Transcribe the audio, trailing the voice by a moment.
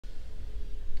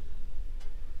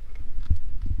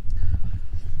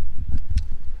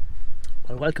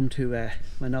Well, welcome to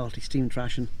Moynalty Steam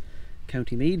Threshing,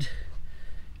 County Meath.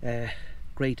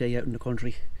 Great day out in the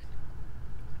country.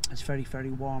 It's very, very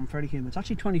warm, very humid. It's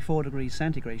actually 24 degrees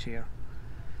centigrade here.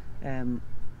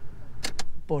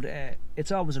 But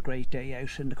it's always a great day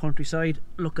out in the countryside,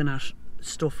 looking at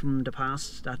stuff from the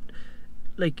past, that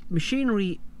like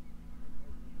machinery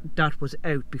that was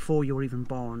out before you were even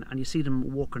born, and you see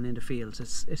them working in the fields.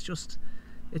 It's just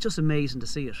amazing to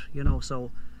see it, you know.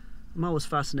 So I'm always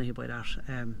fascinated by that.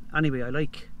 Anyway, I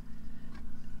like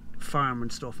farm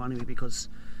and stuff anyway, because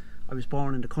I was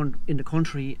born in the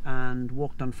country and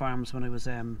worked on farms when I was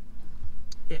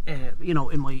you know,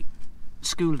 in my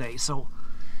school days. So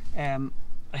I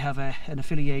have an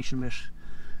affiliation with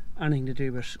anything to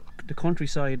do with the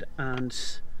countryside and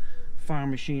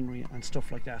farm machinery and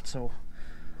stuff like that. So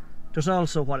there's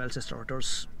also, what else is there?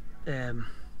 There's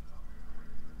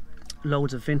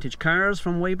loads of vintage cars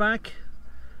from way back,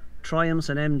 Triumphs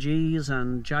and MGs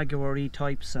and Jaguar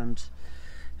E-types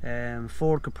and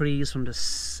Ford Capris from the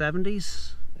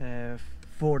 70s,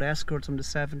 Ford Escorts from the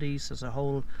 70s. There's a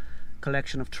whole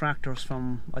collection of tractors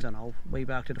from, I don't know, way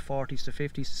back to the 40s to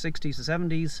 50s to 60s to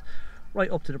 70s,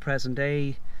 right up to the present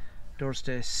day. There's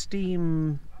the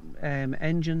steam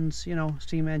engines, you know,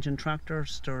 steam engine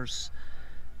tractors. There's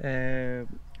a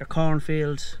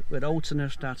cornfield with oats in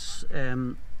it. That's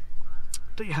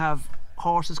you have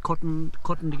horses cutting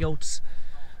the oats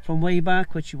from way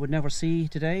back, which you would never see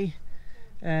today.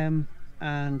 And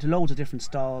loads of different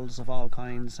stalls of all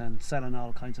kinds, and selling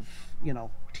all kinds of, you know,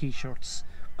 t-shirts,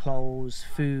 clothes,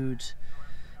 food,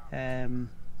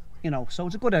 you know. So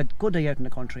it's a good day out in the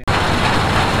country.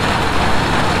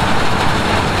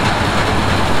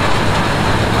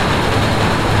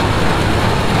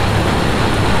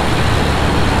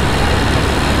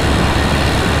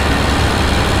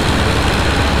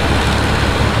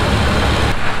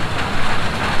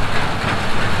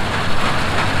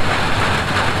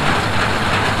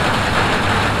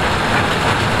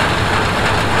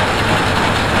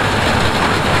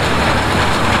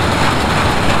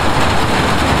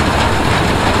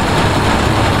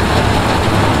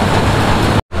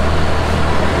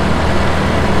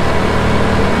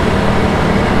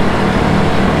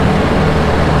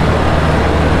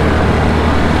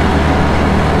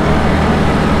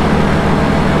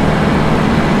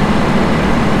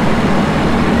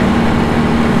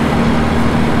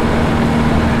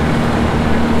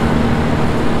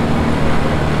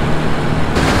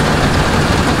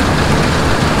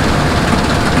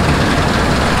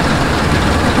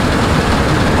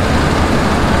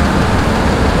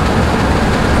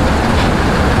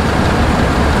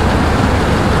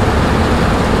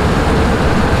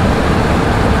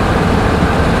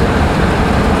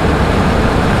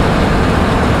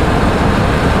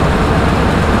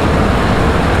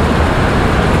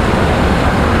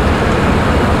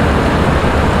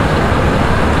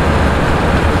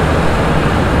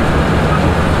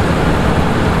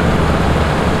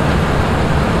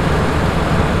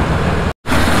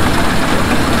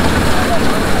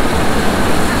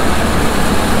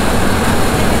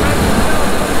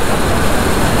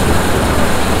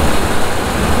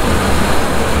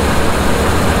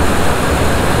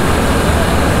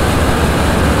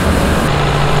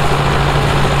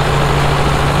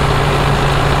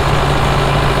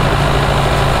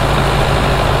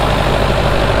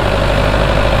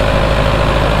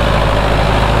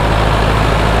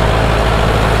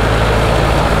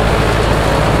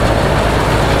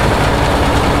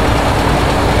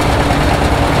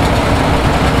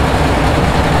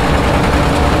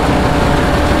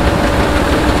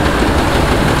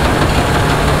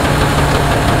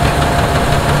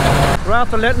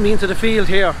 After letting me into the field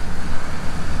here,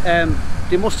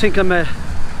 they must think I'm a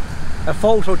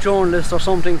photojournalist or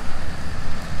something.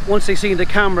 Once they seen the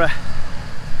camera,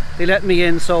 they let me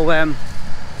in. So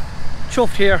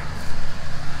chuffed here,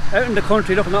 out in the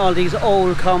country, looking at all these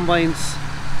old combines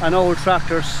and old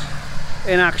tractors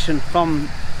in action from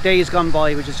days gone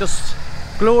by, which is just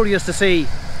glorious to see.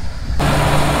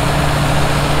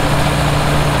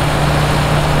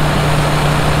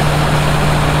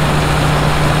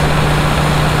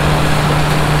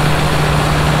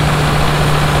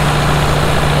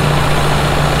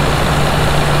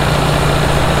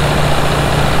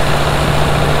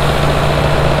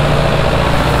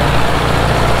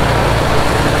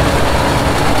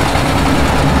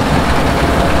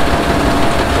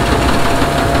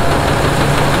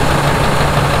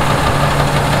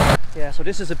 So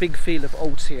this is a big field of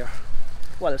oats here.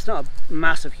 Well, it's not a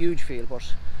massive, huge field,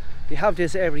 but they have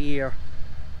this every year,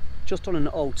 just done in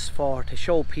oats to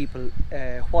show people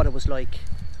what it was like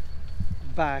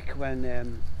back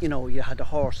when you know, you had the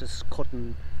horses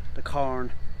cutting the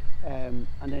corn, and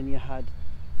then you had,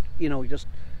 you know, just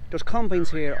there's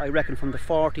combines here, I reckon, from the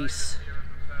 40s,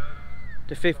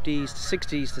 the 50s, the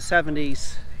 60s, the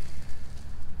 70s,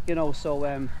 you know, so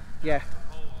yeah,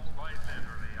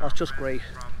 that's just great.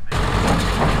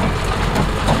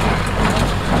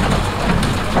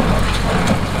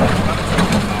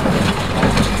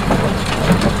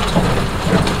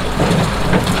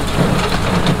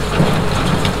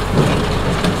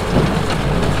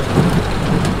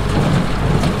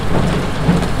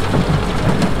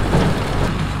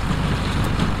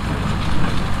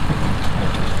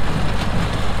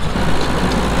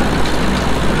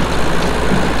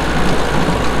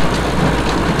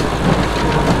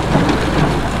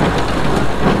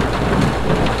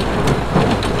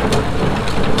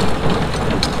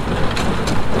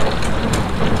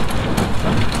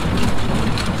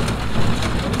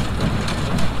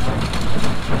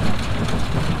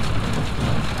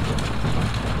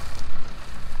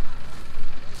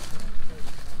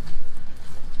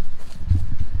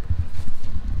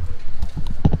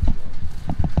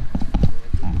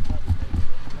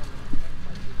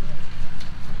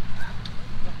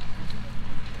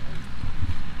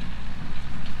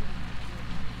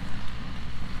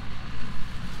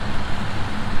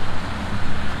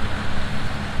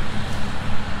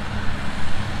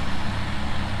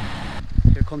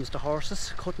 Comes the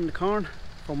horses cutting the corn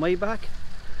from way back,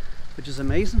 which is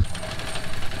amazing.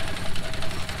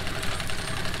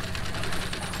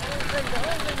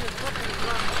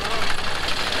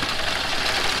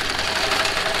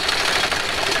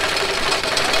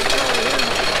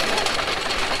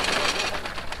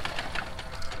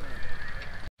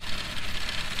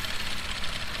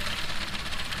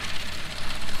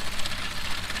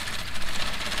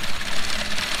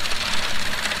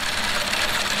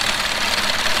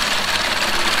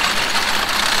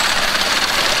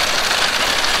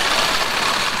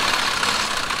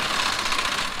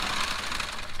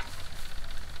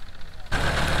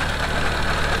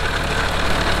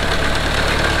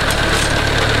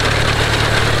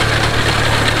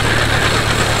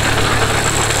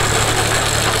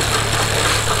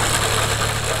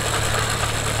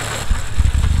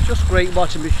 Great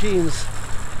watching machines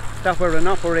that were in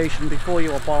operation before you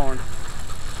were born,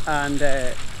 and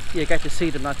you get to see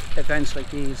them at events like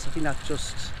these. I think that's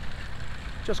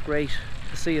just great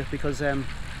to see it, because you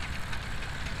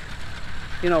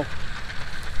know,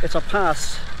 it's a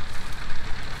past,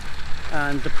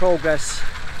 and the progress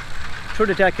through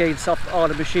the decades of all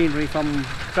the machinery, from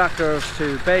tractors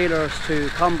to balers to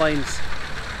combines,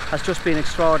 has just been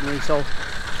extraordinary. So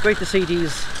it's great to see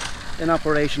these in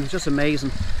operation. It's just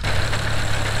amazing.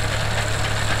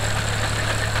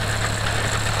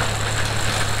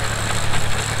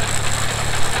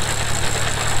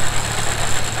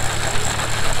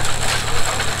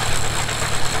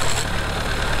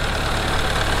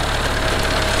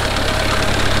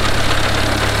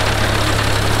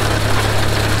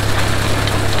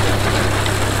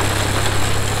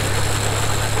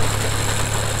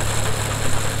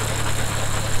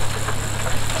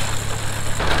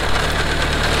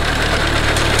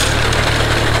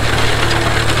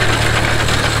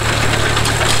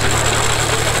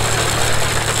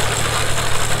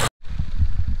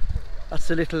 That's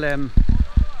the little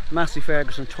Massey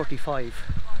Ferguson 35.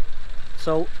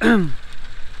 So I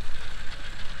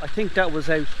think that was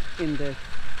out in the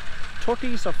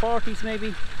 30s or 40s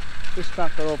maybe, this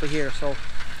tractor over here. So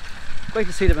great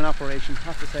to see them in operation, I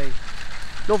have to say.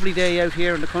 Lovely day out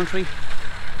here in the country,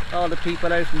 all the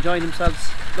people out enjoying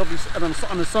themselves, lovely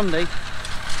on a Sunday,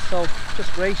 so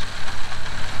just great.